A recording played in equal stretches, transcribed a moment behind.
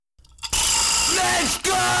Let's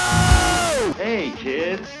go! Hey,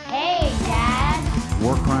 kids. Hey, Dad.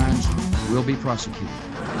 War crimes will be prosecuted.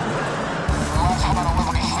 Does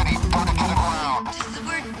the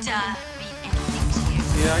word duh mean anything to you?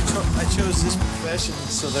 Yeah, I chose this profession,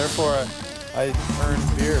 so therefore I earned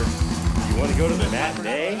beer. You want to go to the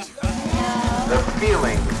matinee? The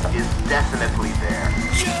feeling is definitely there.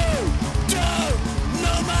 You don't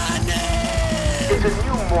know my name! It's a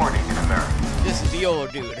new morning in America. This is the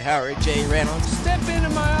old dude, Howard J. Reynolds. Step into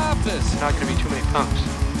my office. There's not going to be too many punks.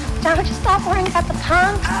 Don't you stop worrying about the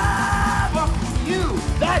punk. Fuck you!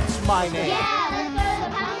 That's my name! Yeah, let's go to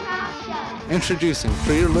the punk rock show. Introducing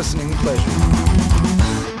for your listening pleasure.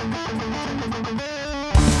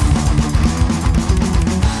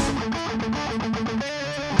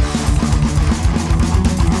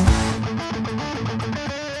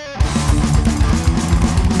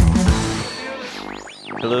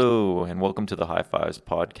 Hello, and welcome to the High Fives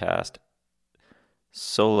podcast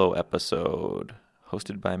solo episode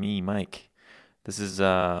hosted by me, Mike. This is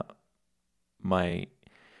my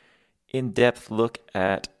in-depth look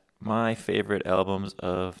at my favorite albums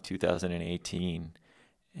of 2018.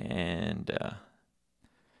 And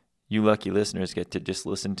you lucky listeners get to just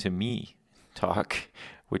listen to me talk,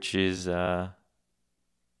 which is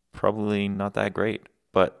probably not that great.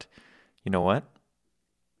 But you know what?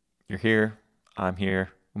 You're here. I'm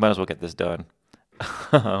here. We might as well get this done.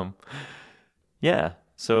 Yeah,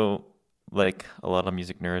 so like a lot of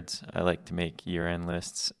music nerds, I like to make year-end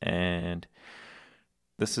lists, and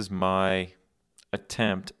this is my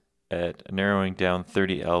attempt at narrowing down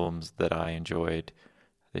 30 albums that I enjoyed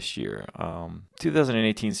this year.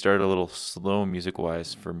 2018 started a little slow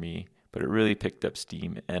music-wise for me, but it really picked up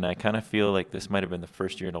steam, and I kind of feel like this might have been the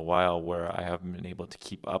first year in a while where I haven't been able to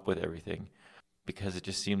keep up with everything, because it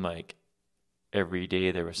just seemed like every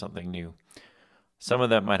day there was something new. Some of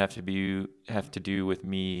that might have to do with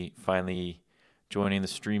me finally joining the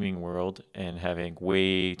streaming world and having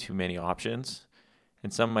way too many options,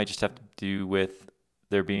 and some might just have to do with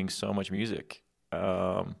there being so much music.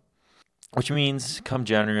 Which means come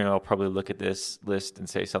January I'll probably look at this list and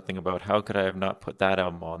say something about how could I have not put that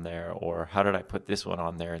album on there, or how did I put this one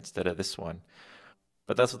on there instead of this one.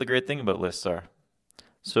 But that's what the great thing about lists are.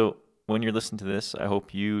 So when you're listening to this, I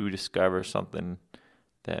hope you discover something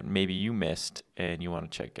that maybe you missed and you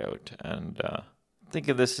want to check out. And think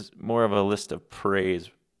of this as more of a list of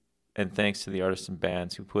praise and thanks to the artists and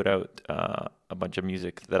bands who put out a bunch of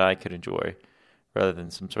music that I could enjoy, rather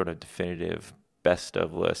than some sort of definitive best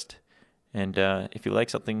of list. And if you like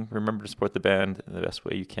something, remember to support the band in the best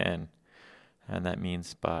way you can. And that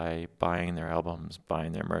means by buying their albums,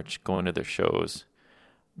 buying their merch, going to their shows,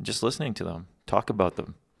 just listening to them, talk about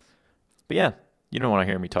them. But yeah, you don't want to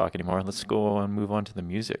hear me talk anymore. Let's go and move on to the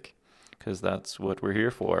music, because that's what we're here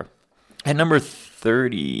for. At number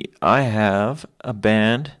 30, I have a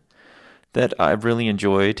band that I've really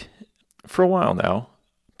enjoyed for a while now,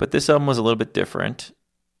 but this album was a little bit different.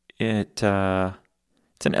 It's an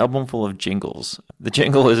album full of jingles. The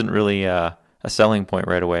jingle isn't really a selling point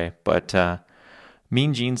right away, but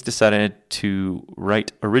Mean Jeans decided to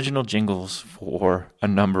write original jingles for a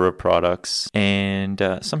number of products, and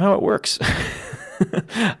somehow it works.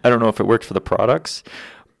 I don't know if it worked for the products,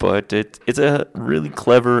 but it's a really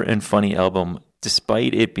clever and funny album.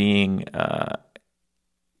 Despite it being a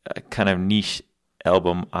kind of niche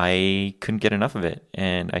album, I couldn't get enough of it,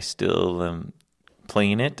 and I still am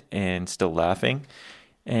playing it and still laughing.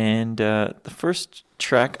 And the first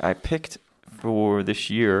track I picked for this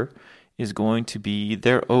year is going to be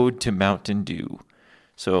their ode to Mountain Dew.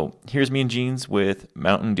 So here's Mean Jeans with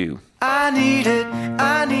Mountain Dew. I need it,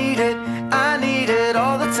 I need it, I need it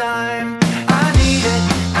all the time. I need it,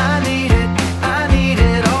 I need it, I need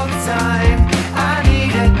it all the time. I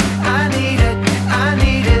need it, I need it, I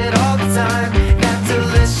need it all the time. That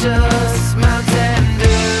delicious Mountain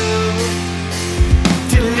Dew.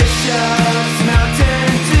 Delicious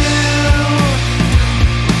Mountain Dew.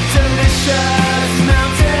 Delicious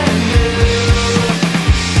Mountain Dew.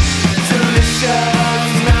 Delicious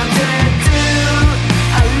Mountain Dew.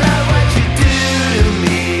 I love what you do to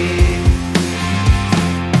me.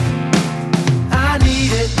 I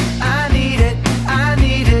need it, I need it, I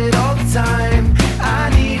need it all the time. I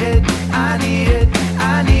need it, I need it,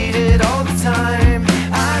 I need it all the time.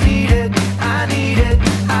 I need it, I need it,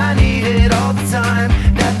 I need it all the time.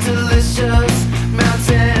 That delicious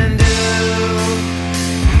Mountain Dew.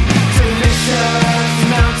 Delicious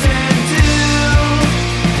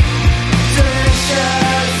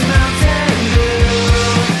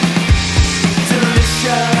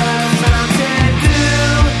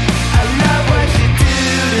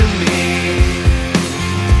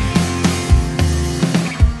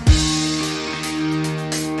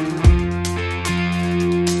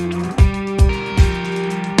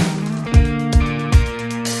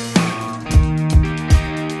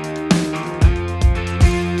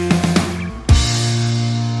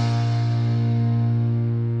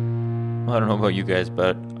I don't know about you guys,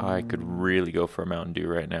 but I could really go for a Mountain Dew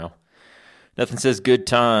right now. Nothing says good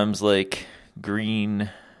times like green,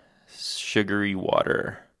 sugary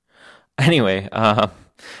water. Anyway,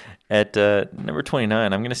 at number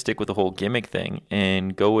 29, I'm going to stick with the whole gimmick thing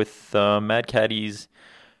and go with Mad Caddy's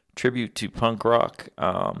tribute to punk rock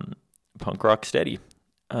steady.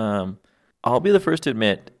 I'll be the first to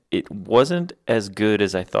admit it wasn't as good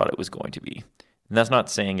as I thought it was going to be. And that's not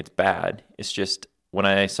saying it's bad. It's just when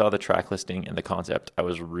I saw the track listing and the concept, I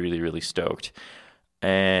was really, really stoked.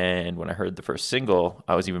 And when I heard the first single,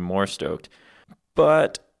 I was even more stoked.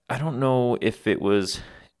 But I don't know if it was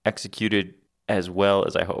executed as well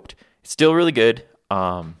as I hoped. It's still really good.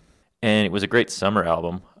 And it was a great summer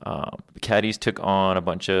album. The Caddies took on a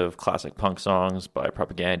bunch of classic punk songs by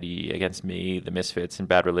Propagandhi, Against Me, The Misfits, and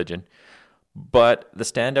Bad Religion. But the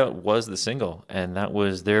standout was the single, and that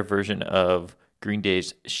was their version of Green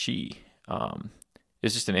Day's She.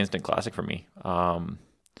 It's just an instant classic for me.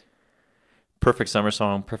 Perfect summer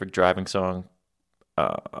song, perfect driving song.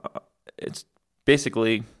 It's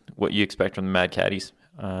basically what you expect from the Mad Caddies.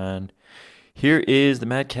 And here is the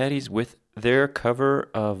Mad Caddies with their cover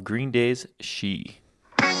of Green Day's She.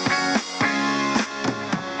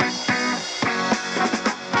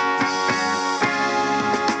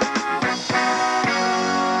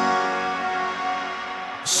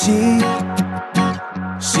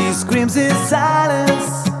 She screams in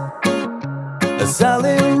silence, a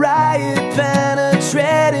sullen riot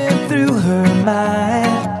penetrating through her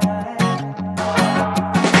mind.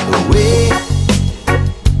 Waiting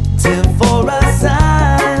for a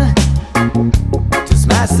sign to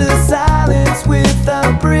smash the silence with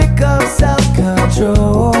a brick of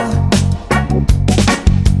self-control.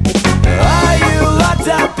 Are you locked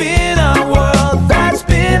up in a world that's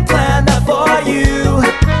been planned out for you?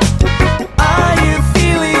 Are you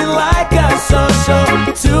feeling like a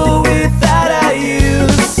social tool without a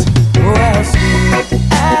use? Well, speak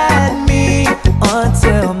at me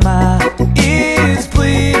until my ears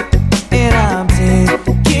bleed, and I'm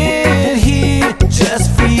taking heed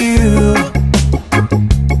just for you.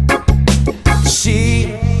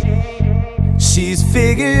 She's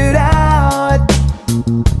figured out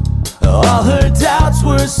all her doubts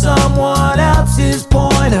were someone else's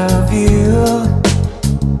point of view.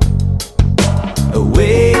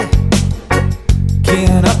 Waking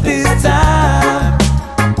up this time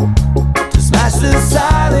to smash the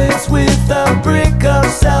silence with a brick of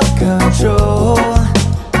self-control.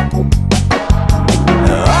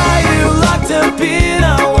 Are you locked up in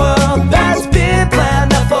a world that's been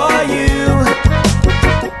planned out for you?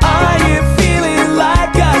 Are you feeling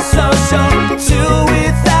like a social tool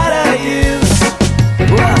without a use?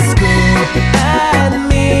 Well, scream at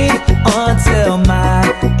me until my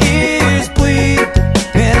ears bleed,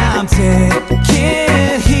 and I'm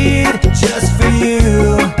taking heed just for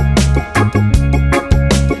you.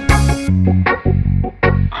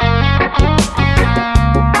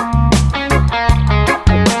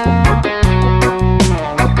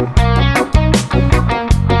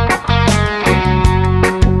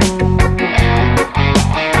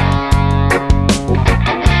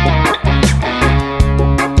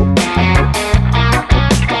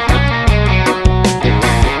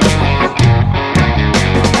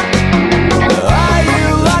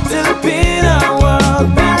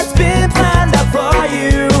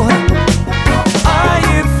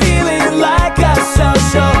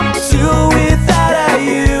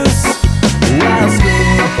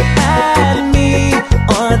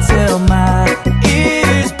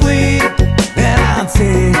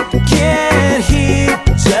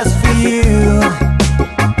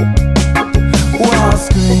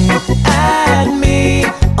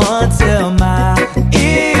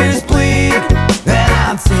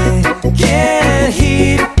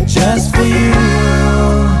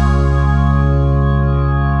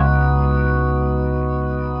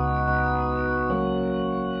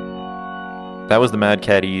 That was the Mad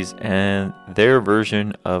Caddies and their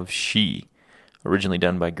version of She, originally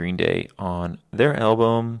done by Green Day on their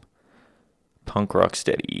album Punk Rock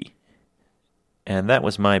Steady. And that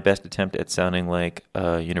was my best attempt at sounding like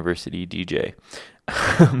a university DJ.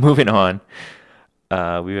 Moving on,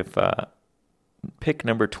 we have pick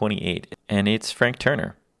number 28, and it's Frank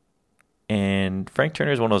Turner. And Frank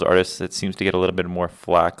Turner is one of those artists that seems to get a little bit more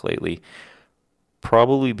flack lately,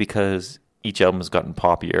 probably because each album has gotten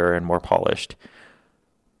poppier and more polished.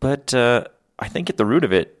 But I think at the root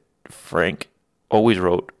of it, Frank always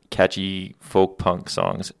wrote catchy folk punk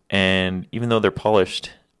songs. And even though they're polished,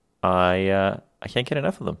 I can't get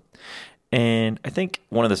enough of them. And I think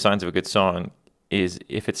one of the signs of a good song is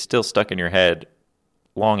if it's still stuck in your head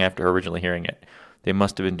long after originally hearing it. they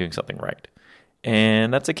must have been doing something right.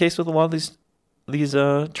 And that's the case with a lot of these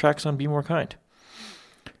tracks on Be More Kind.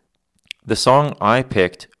 The song I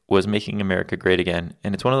picked was Making America Great Again,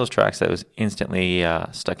 and it's one of those tracks that was instantly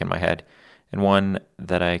stuck in my head, and one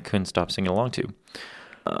that I couldn't stop singing along to.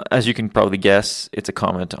 As you can probably guess, it's a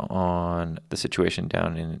comment on the situation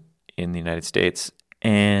down in the United States,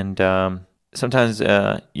 and sometimes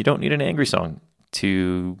you don't need an angry song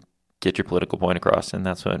to get your political point across, and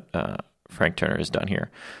that's what Frank Turner has done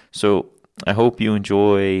here. So I hope you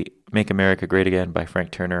enjoy Make America Great Again by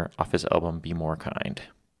Frank Turner off his album Be More Kind.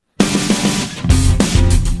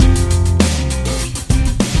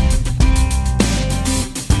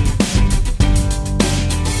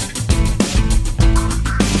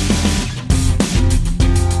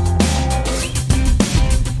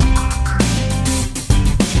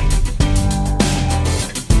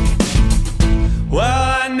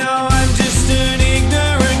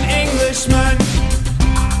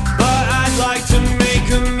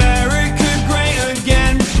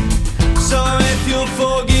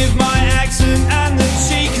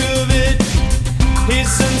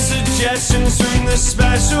 From the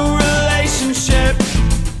special relationship,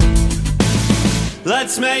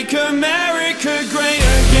 let's make America great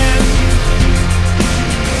again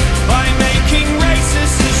by making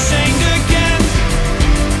racists ashamed again.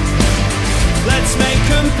 Let's make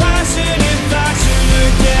compassionate fashion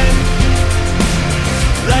again.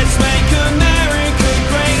 Let's make America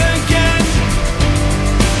great again.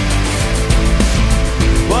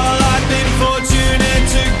 Well, I've been fortunate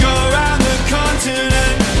to go around the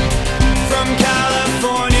continent, from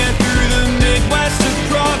California through the Midwest to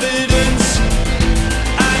Providence,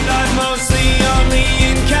 and I've mostly only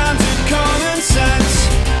encountered common sense,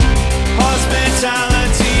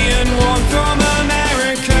 hospitality and warmth from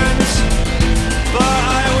Americans. But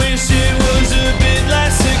I wish it was a bit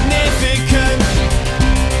less significant,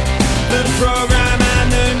 the program and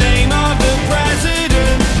the name of the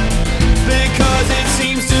president, because it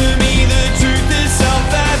seems to me the truth is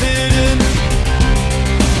self-evident.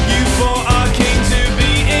 For our king to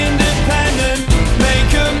be independent,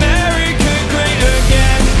 make America great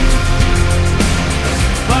again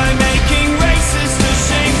by making racists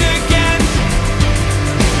ashamed again.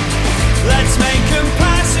 Let's make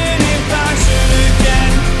compassionate passion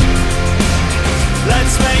again.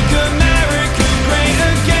 Let's make America great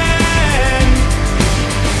again.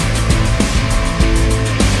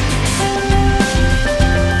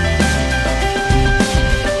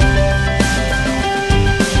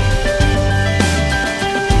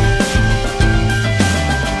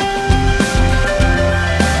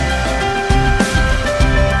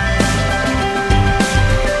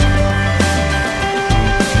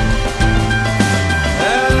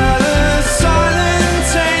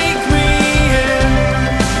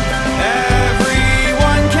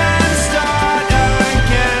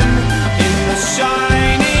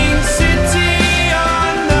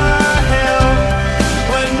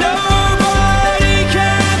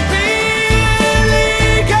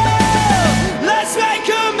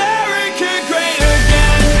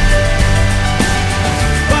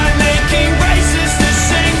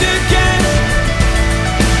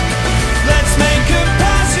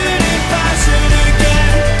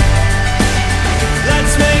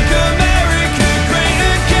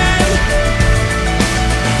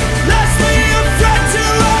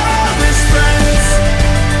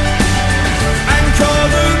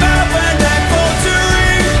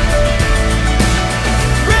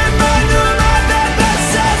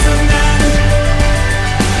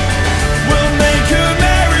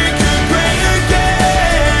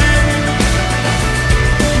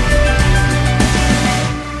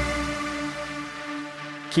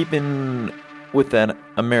 Keeping with that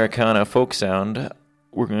Americana folk sound,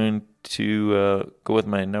 we're going to go with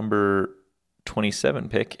my number 27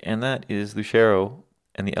 pick, and that is Lucero,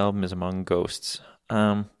 and the album is Among Ghosts.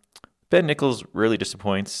 Ben Nichols really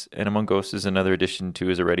disappoints, and Among Ghosts is another addition to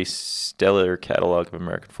his already stellar catalog of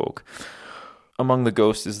American folk. Among the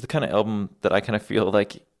Ghosts is the kind of album that I kind of feel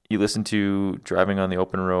like you listen to driving on the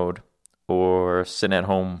open road, or sitting at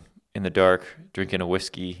home in the dark, drinking a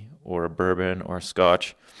whiskey, or a bourbon, or a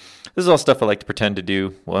scotch. This is all stuff I like to pretend to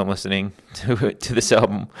do while I'm listening to this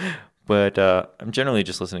album. But I'm generally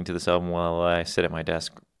just listening to this album while I sit at my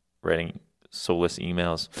desk writing soulless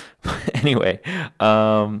emails. Anyway,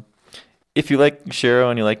 if you like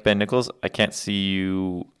Shero and you like Ben Nichols, I can't see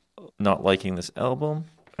you not liking this album.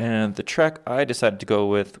 And the track I decided to go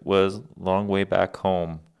with was Long Way Back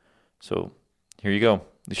Home. So here you go,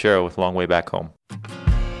 Shero with Long Way Back Home.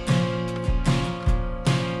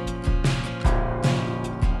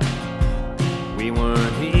 We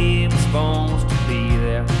weren't even supposed to be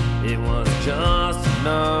It was just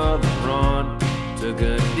another run. Took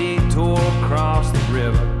a detour across the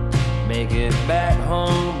river, make it back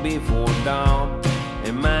home before dawn.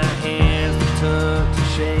 And my hands were touch and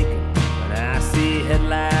shaking when I see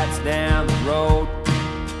headlights down the road.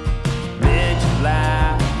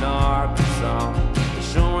 Mid-July in Arkansas, it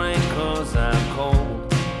sure ain't 'cause I'm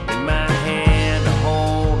cold. In my hand I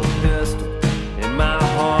hold a pistol, in my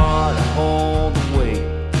heart I hold the weight.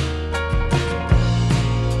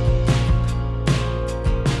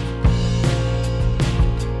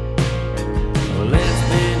 Well, it's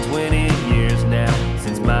been 20 years now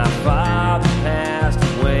since my father passed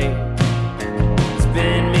away. It's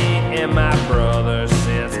been me and my brother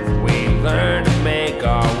since we learned to make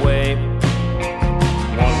our way.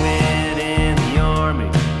 One went in the army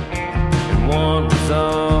and one was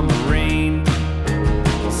a Marine.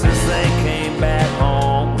 Since they came back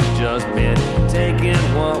home, we've just been taking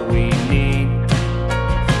what we need.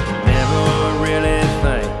 Never really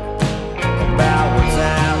think about what's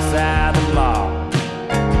outside the law.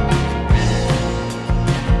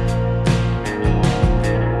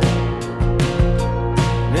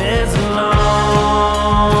 It's a long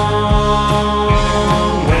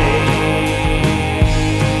way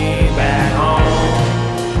back home.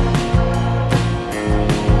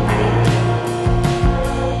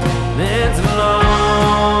 It's a long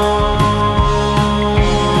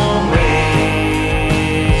way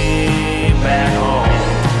back home.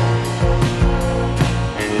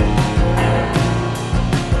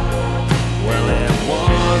 Well, it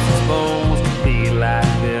wasn't supposed to be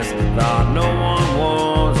like this. Thought no one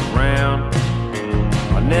was around.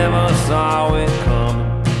 I never saw it coming.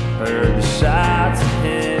 Heard the shots and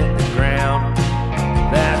hit the ground.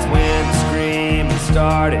 That's when the screaming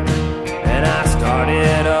started, and I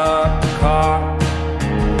started up the car.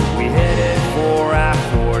 We headed for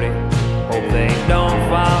I-40. Hope they don't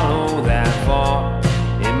follow that far.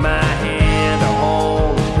 In my hand I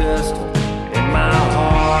hold a pistol, in my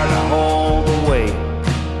heart I hold the weight.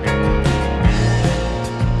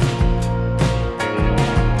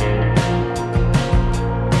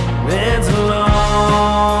 It's a long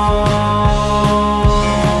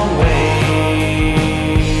way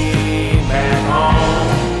back home.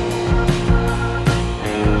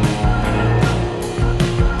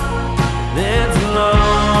 It's a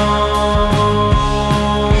long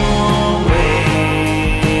way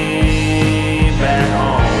back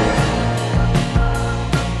home.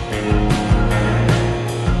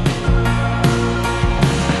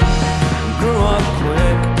 Grew up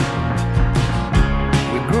quick,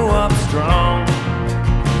 we grew up strong,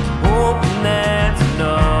 hoping that's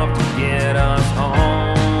enough to get us home.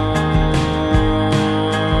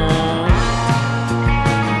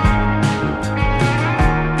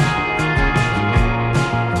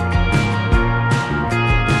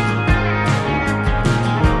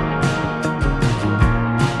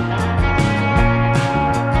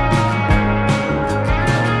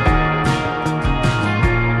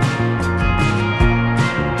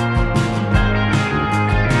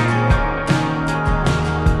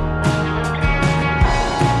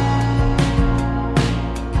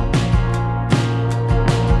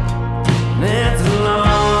 It's a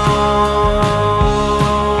long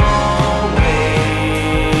way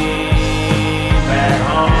back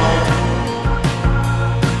home.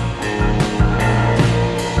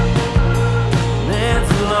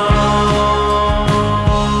 It's a long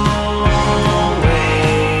way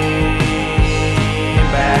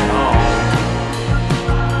back home.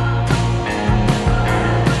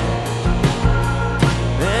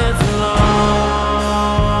 It's a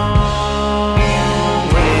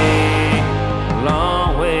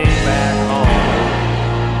long way back home.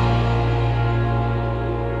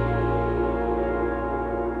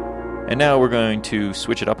 And now we're going to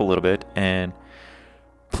switch it up a little bit and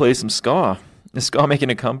play some ska. Is ska making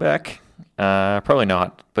a comeback? Probably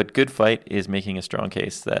not, but Good Fight is making a strong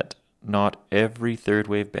case that not every third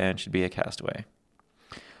wave band should be a Castaway.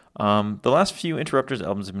 The last few Interrupters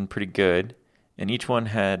albums have been pretty good, and each one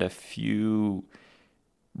had a few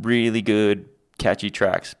really good, catchy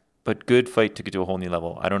tracks, but Good Fight took it to a whole new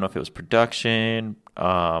level. I don't know if it was production,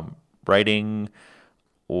 writing,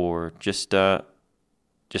 or just the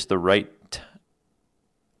right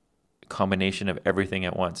combination of everything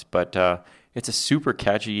at once. But it's a super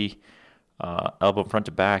catchy album front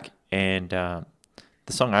to back, and the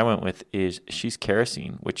song I went with is She's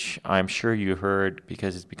Kerosene, which I'm sure you heard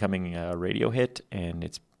because it's becoming a radio hit and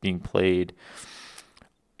it's being played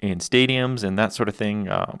in stadiums and that sort of thing.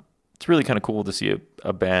 It's really kind of cool to see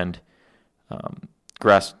a band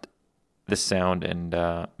grasp this sound and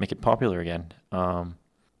make it popular again.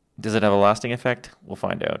 Does it have a lasting effect? We'll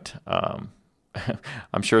find out. I'm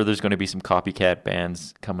sure there's going to be some copycat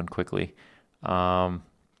bands coming quickly.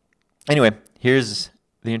 Anyway, here's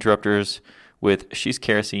the Interrupters with She's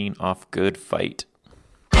Kerosene off Good Fight.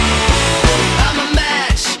 I'm a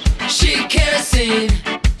match, she kerosene.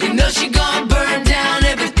 You know she gon' burn down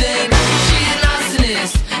everything. She's an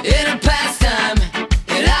arsonist in her pastime,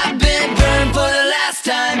 and I've been burned for the last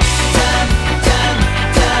time. Time,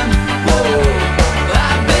 whoa.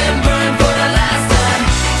 I've been burned for the last time.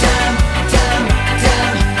 Time,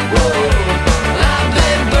 whoa. I've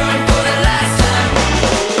been burned for the last time.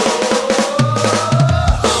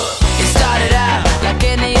 It started out like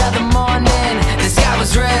any other morning. The sky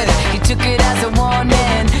was red, he took it as a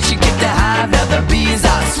warning. She kicked the hive, now the bees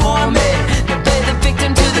are swarming. Now play the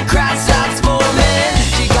victim till the crowd starts forming.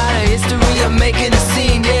 She got a history of making a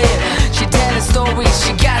scene, yeah. She telling stories,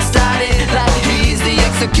 she got started like he's the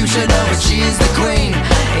executioner, but she's the queen.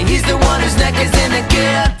 And he's the one whose neck is in the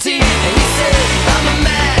guillotine. And he said, I'm a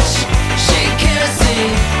match, she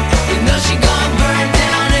kerosene. You know she gon' burn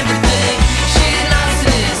down everything. She's an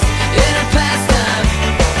arsonist in her pastime,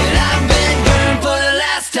 and I've been burned for the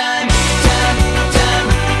last time. Time,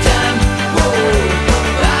 whoa.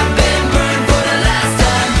 I've been burned for the last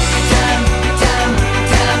time. Time,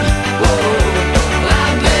 whoa.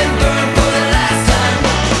 I've been burned for the last time.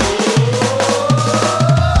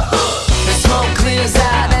 The smoke clears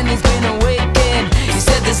out and he's been awakened. He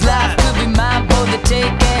said this life could be mine for the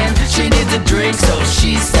taking. She needs a drink, so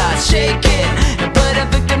she starts shaking and put a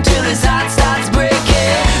victim till his heart starts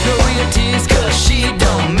breaking. No real tears, cause she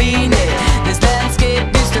don't mean it. This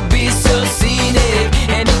landscape used to be so scenic,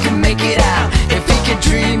 and he can make it out if he can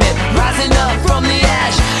dream it. Rising up from the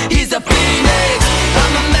ash, he's a phoenix.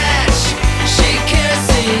 I'm a match, she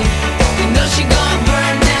kerosene. You know she gon'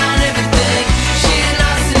 burn down everything. She's an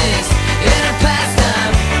arsonist in her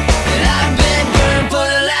pastime, and I've been burned for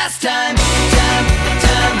the last time. Time,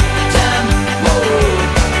 whoa.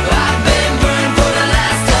 I've been burned for the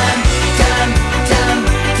last time. Time,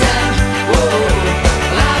 whoa.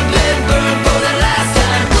 I've been burned for the last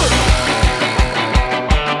time.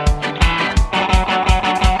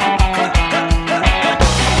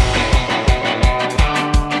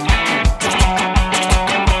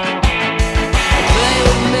 Play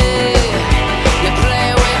with me, you play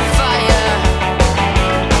with fire.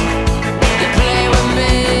 You play with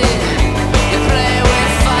me, you play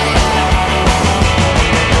with fire.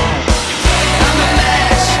 I'm a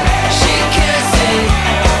match, she kerosene.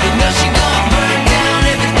 You know she gon' burn down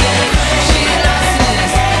everything. She's an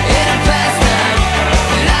arsonist in her pastime,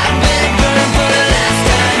 and I've been burned for the last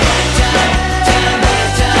time. Time,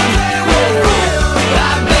 whoa.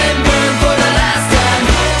 I've been burned for the last time.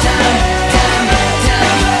 Time,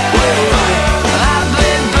 whoa. I've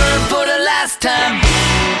been burned for the last time.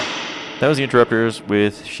 That was the Interrupters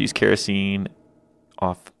with She's Kerosene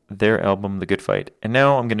off their album The Good Fight. And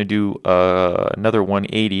now I'm going to do another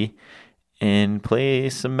 180 and play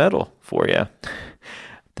some metal for you.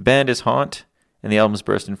 The band is Haunt, and the album's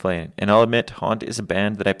Burst in Flame. And I'll admit, Haunt is a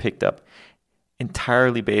band that I picked up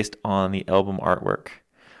entirely based on the album artwork.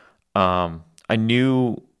 I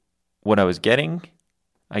knew what I was getting,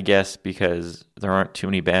 I guess, because there aren't too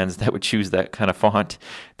many bands that would choose that kind of font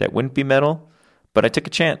that wouldn't be metal. But I took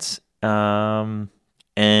a chance. And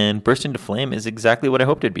Burst into Flame is exactly what I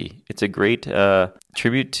hoped it'd be. It's a great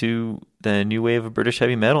tribute to the new wave of British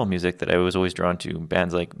heavy metal music that I was always drawn to.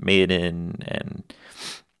 Bands like Maiden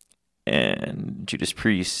and Judas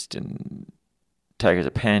Priest and Tigers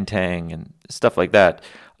of Pantang and stuff like that.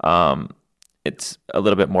 It's a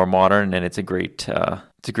little bit more modern, and it's a great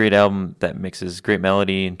album that mixes great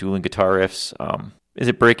melody and dueling guitar riffs. Is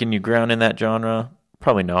it breaking new ground in that genre?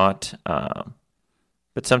 Probably not.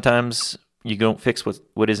 But sometimes you don't fix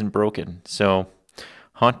what isn't broken. So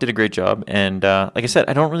Haunt did a great job. And like I said,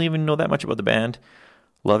 I don't really even know that much about the band.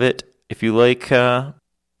 Love it. If you like that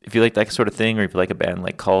sort of thing, or if you like a band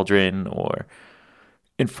like Cauldron or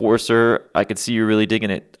Enforcer, I could see you really digging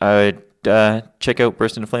it. I'd check out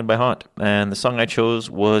Burst into Flame by Haunt. And the song I chose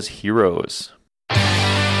was Heroes.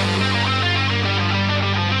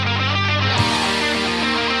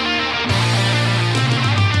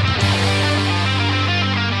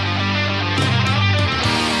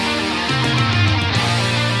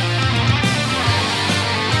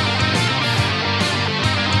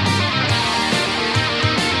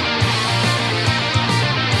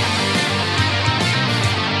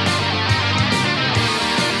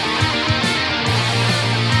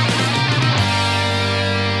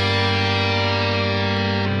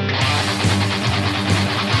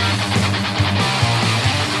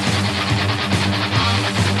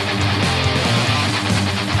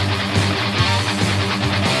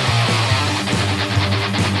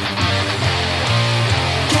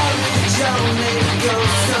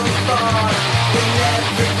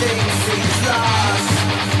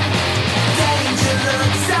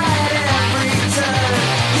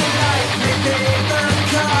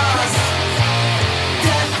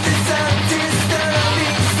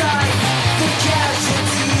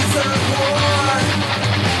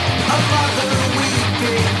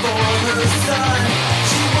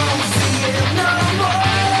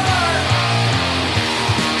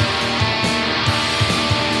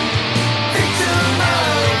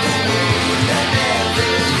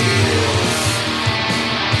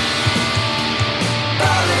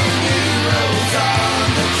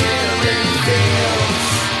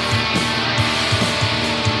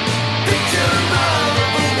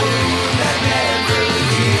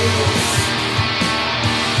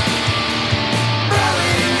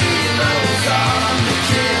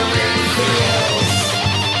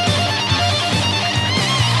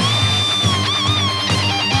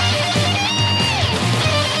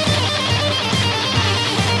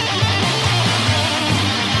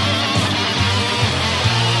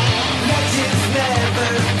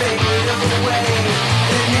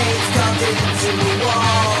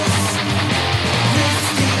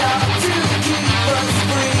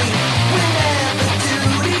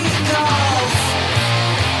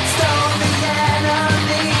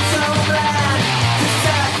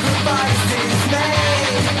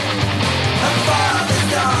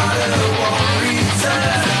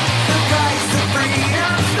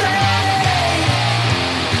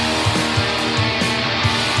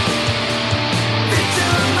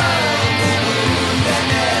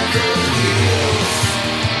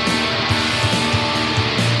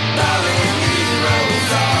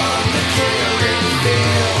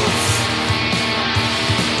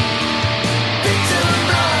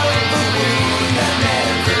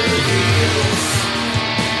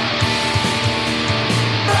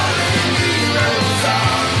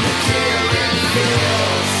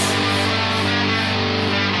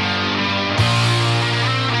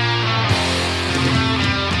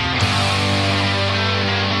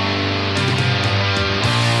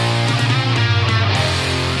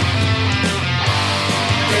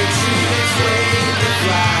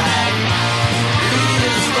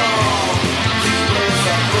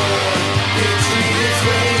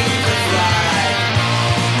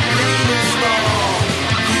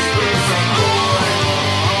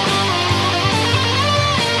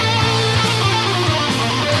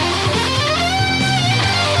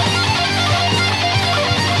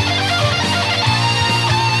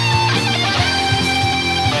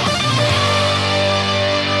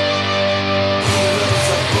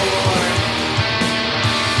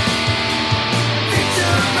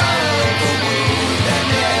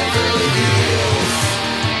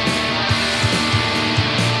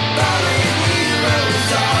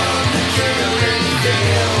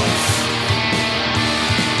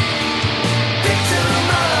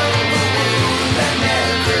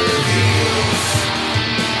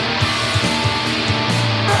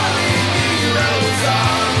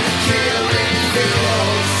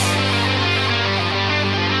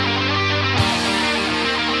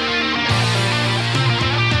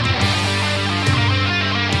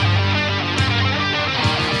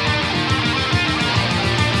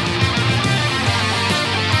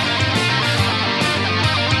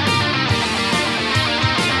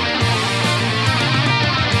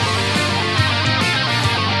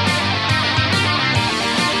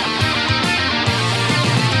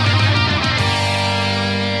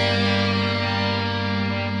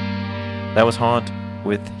 That was Haunt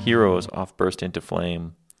with Heroes off Burst Into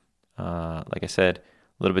Flame. Like I said,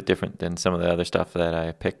 a little bit different than some of the other stuff that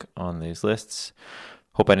I pick on these lists.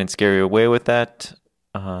 Hope I didn't scare you away with that.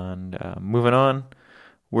 And moving on,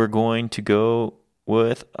 we're going to go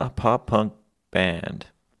with a pop punk band.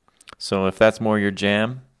 So if that's more your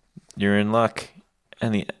jam, you're in luck.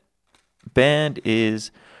 And the band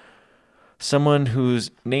is someone whose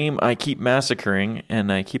name I keep massacring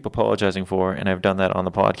and I keep apologizing for, and I've done that on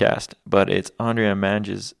the podcast. But it's Andrea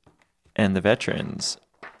Manges and the Veterans.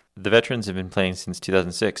 The Veterans have been playing since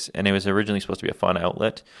 2006, and it was originally supposed to be a fun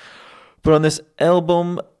outlet. But on this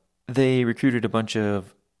album, they recruited a bunch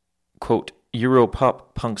of, quote, Euro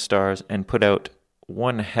pop punk stars and put out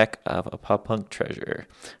one heck of a pop punk treasure.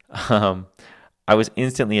 I was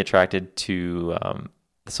instantly attracted to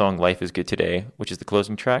the song Life is Good Today, which is the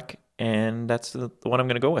closing track, and that's the one I'm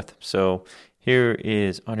going to go with. So here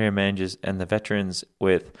is Andrea Manges and the Veterans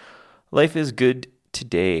with Life is Good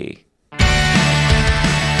Today.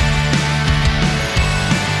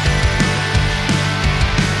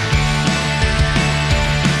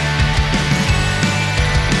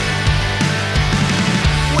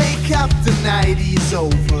 Wake up, the night is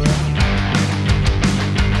over.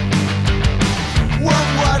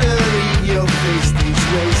 Warm water in your face, these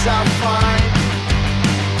rays are fine.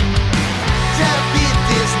 The beat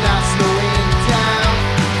is not slowing down,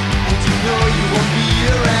 and you know you won't be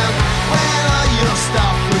around when all your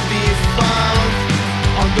stuff will be found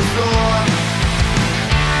on the floor.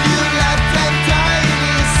 You left them dying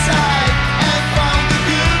inside and found a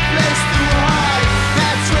good place to hide.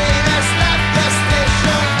 That train has left the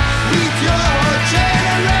station with your whole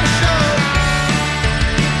generation.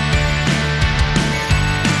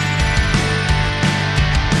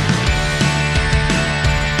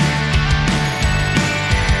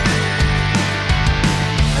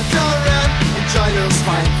 Don't run, enjoy those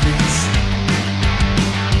fine things.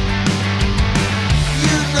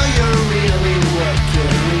 You know you're really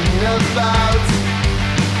working about.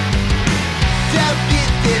 The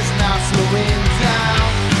beat is not slowing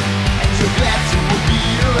down, and you're glad you will be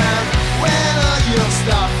around when all your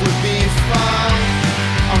stuff will be found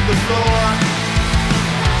on the floor.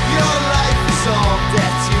 Your life is all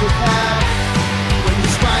that you have. When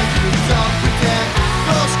you smile, you don't pretend.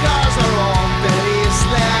 Those scars are all that is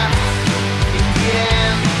left. In the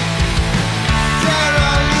end, they're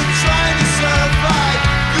only trying to survive.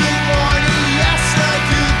 Good morning, yes sir,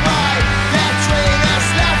 goodbye. That train has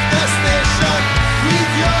left the station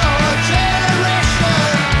with your whole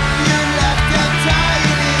generation. You left them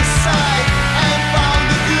dying inside and found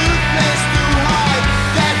a good place to hide.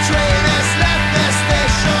 That train has left the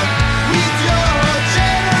station with your whole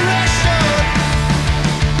generation.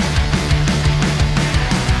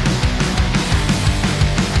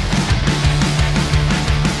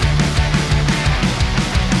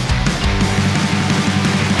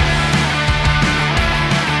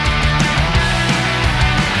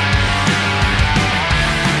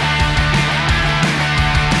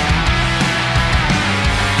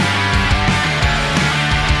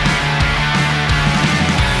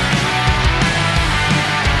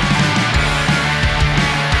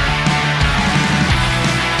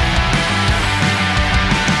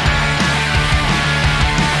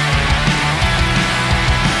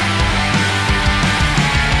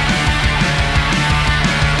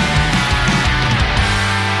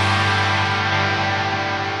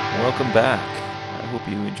 Welcome back. I hope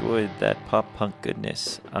you enjoyed that pop punk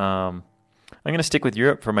goodness. I'm going to stick with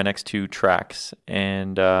Europe for my next two tracks.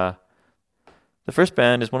 And the first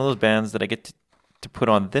band is one of those bands that I get to put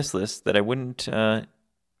on this list that I wouldn't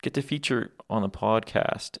get to feature on the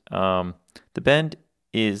podcast. The band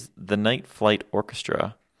is the Night Flight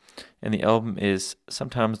Orchestra, and the album is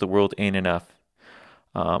Sometimes the World Ain't Enough.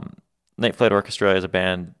 Night Flight Orchestra is a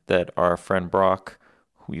band that our friend Brock,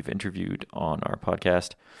 who we've interviewed on our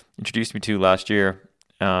podcast, introduced me to last year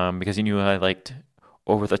because he knew I liked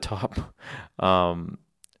over-the-top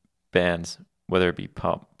bands, whether it be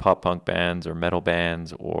pop punk bands or metal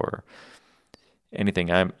bands or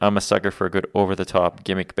anything. I'm a sucker for a good over-the-top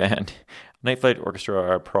gimmick band. Night Flight Orchestra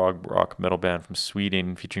are a prog rock metal band from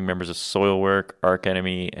Sweden featuring members of Soilwork, Arch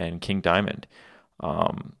Enemy, and King Diamond.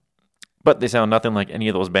 But they sound nothing like any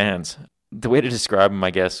of those bands. The way to describe them,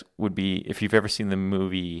 I guess, would be if you've ever seen the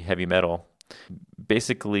movie Heavy Metal,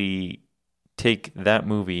 basically take that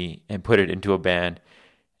movie and put it into a band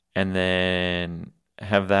and then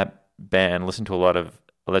have that band listen to a lot of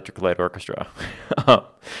Electric Light Orchestra.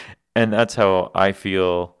 And that's how I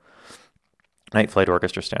feel Night Flight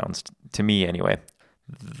Orchestra sounds, to me anyway.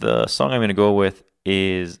 The song I'm going to go with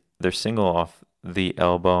is their single off the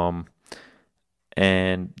album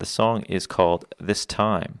and the song is called This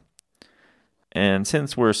Time. And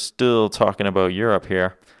since we're still talking about Europe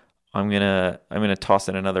here, I'm gonna toss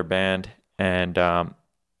in another band, and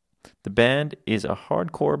the band is a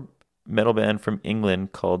hardcore metal band from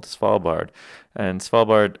England called Svalbard. And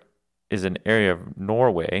Svalbard is an area of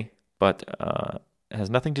Norway, but has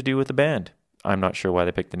nothing to do with the band. I'm not sure why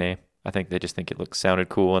they picked the name. I think they just think it sounded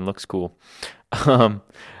cool and looks cool.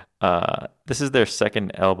 This is their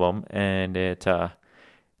second album, and it's one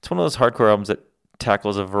of those hardcore albums that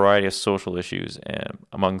tackles a variety of social issues,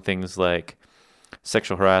 among things like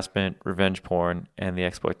sexual harassment, revenge porn, and the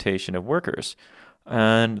exploitation of workers.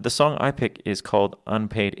 And the song I pick is called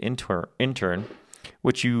Unpaid Intern,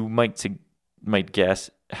 which you might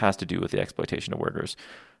guess has to do with the exploitation of workers.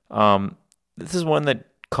 This is one that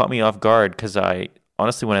caught me off guard because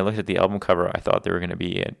honestly, when I looked at the album cover, I thought they were going to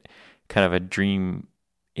be kind of a dream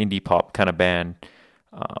indie pop kind of band.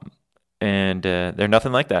 And they're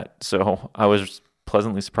nothing like that. So I was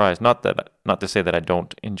pleasantly surprised. Not to say that I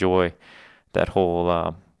don't enjoy that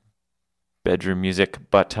whole bedroom music,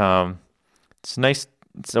 but it's nice.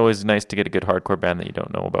 It's always nice to get a good hardcore band that you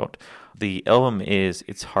don't know about. The album is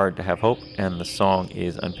It's Hard to Have Hope, and the song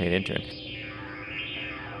is Unpaid Intern.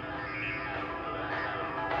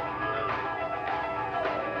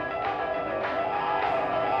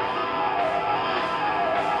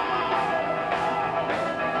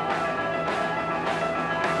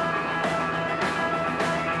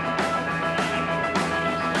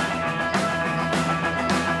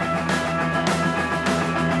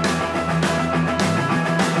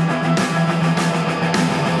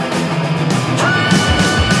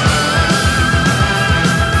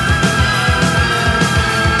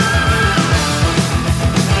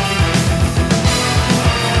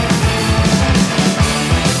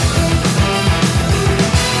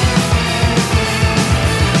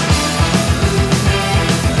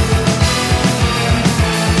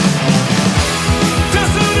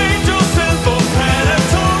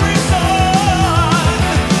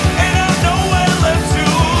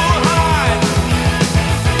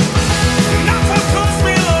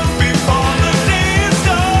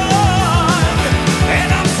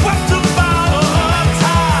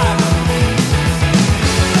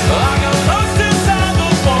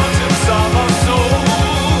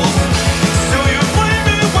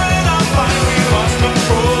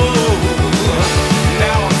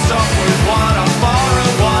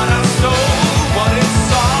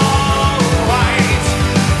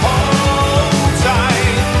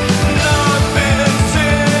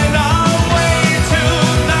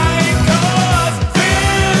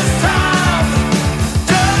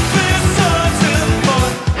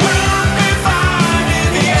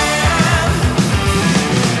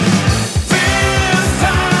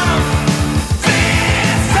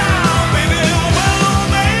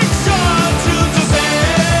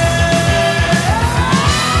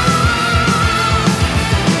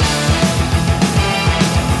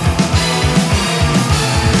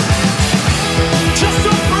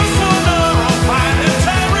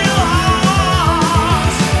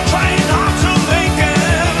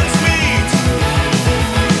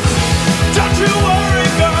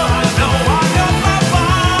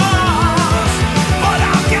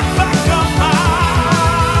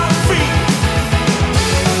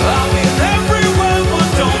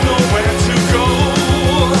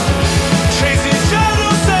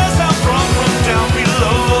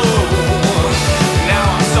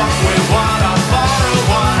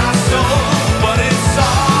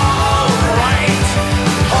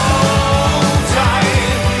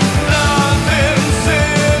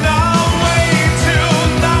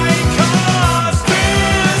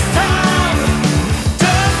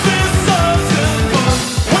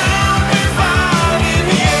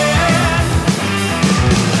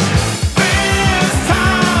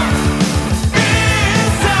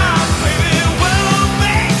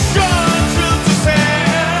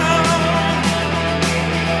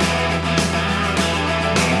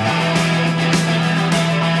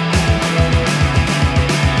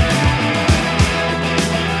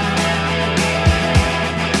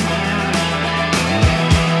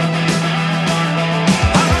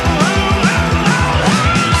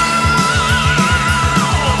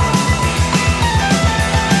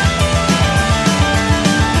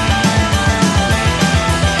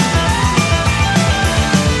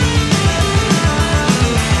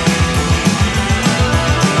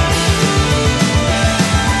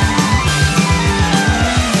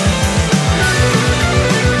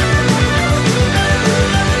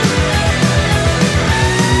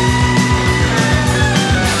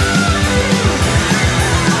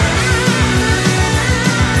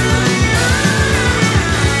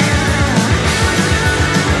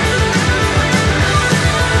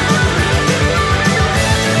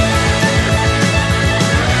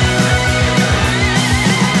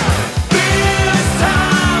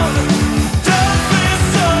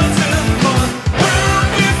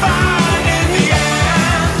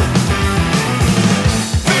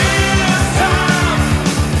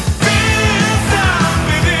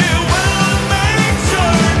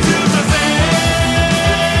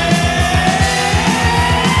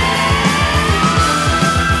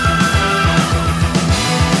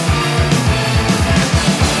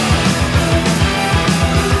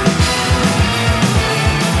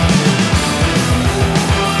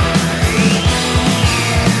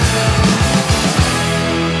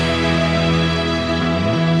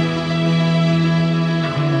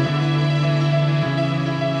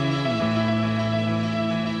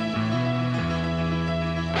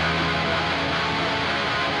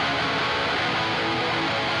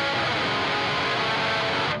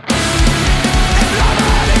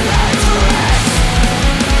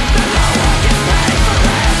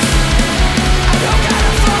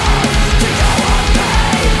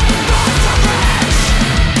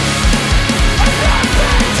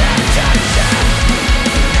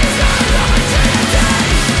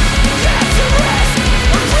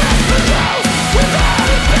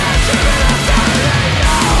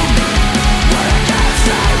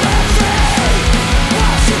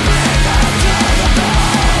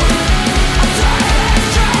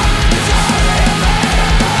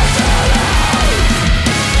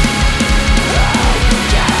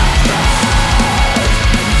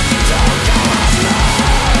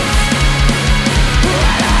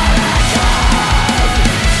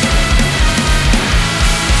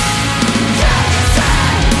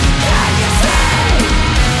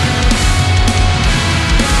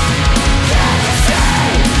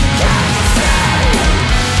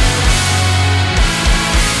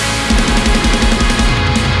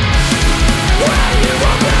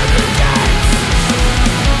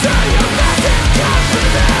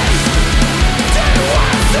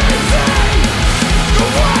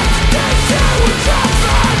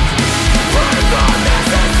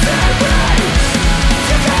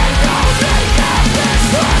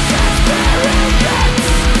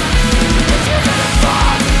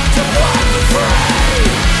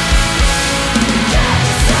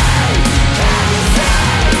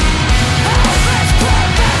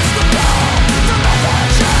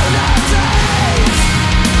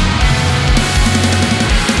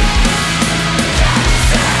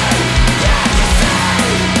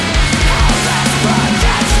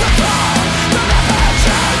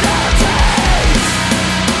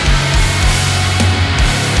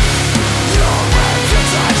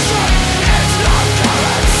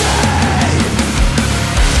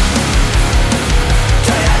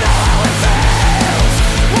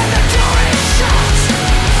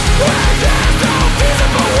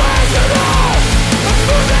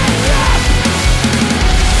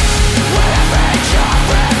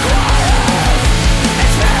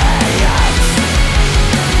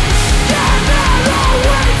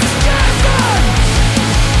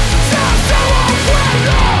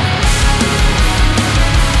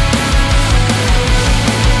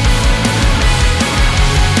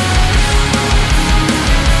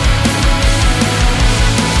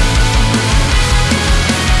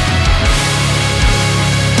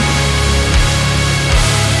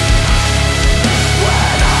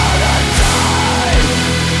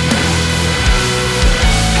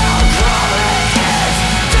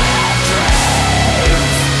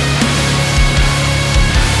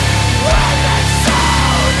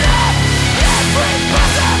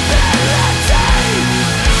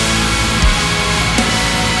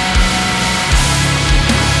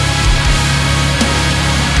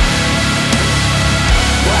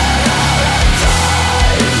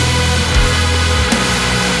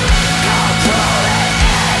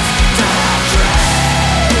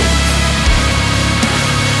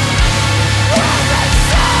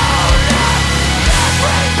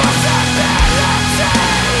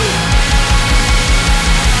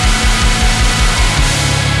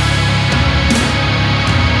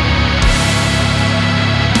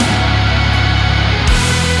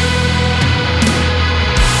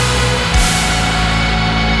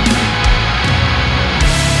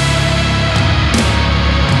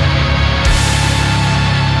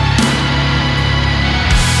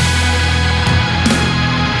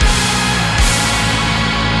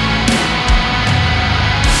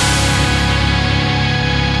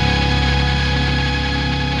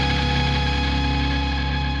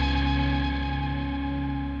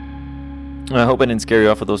 I hope I didn't scare you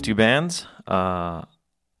off with those two bands.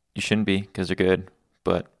 You shouldn't be, because they're good.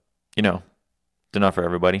 But, you know, they're not for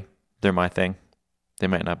everybody. They're my thing. They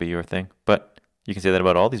might not be your thing. But you can say that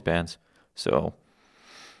about all these bands. So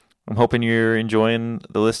I'm hoping you're enjoying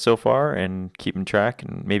the list so far and keeping track.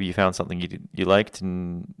 And maybe you found something you liked,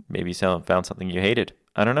 and maybe you found something you hated.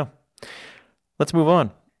 I don't know. Let's move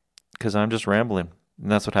on, because I'm just rambling.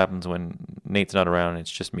 And that's what happens when Nate's not around.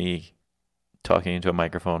 It's just me talking into a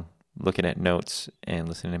microphone, looking at notes, and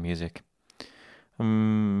listening to music.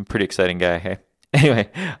 Pretty exciting guy, hey? Anyway,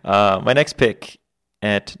 my next pick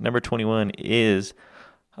at number 21 is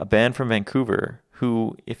a band from Vancouver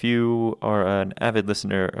who, if you are an avid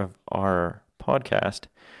listener of our podcast,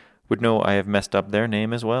 would know I have messed up their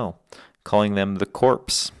name as well, calling them The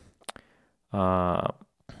Corpse.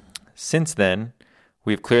 Since then,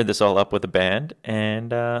 we've cleared this all up with the band,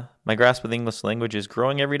 and my grasp of the English language is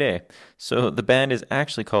growing every day. So the band is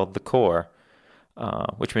actually called The Corps,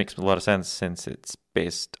 which makes a lot of sense since it's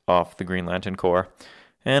based off the Green Lantern Corps.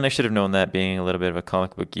 And I should have known that, being a little bit of a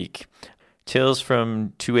comic book geek. Tales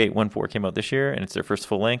from 2814 came out this year, and it's their first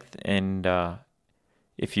full length. And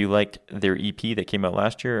if you liked their EP that came out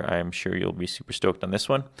last year, I'm sure you'll be super stoked on this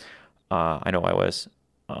one. I know I was.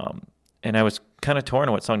 And I was kind of torn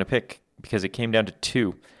on what song to pick, because it came down to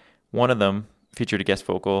two. One of them featured a guest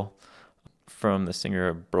vocal from the singer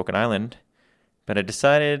of Broken Island, but I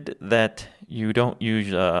decided that you don't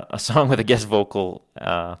use a song with a guest vocal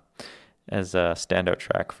as a standout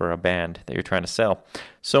track for a band that you're trying to sell.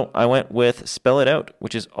 So I went with Spell It Out,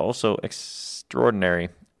 which is also extraordinary.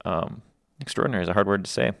 Extraordinary is a hard word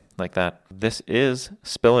to say like that. This is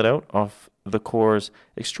Spell It Out off The Corps'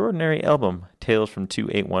 extraordinary album, Tales from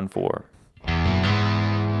 2814.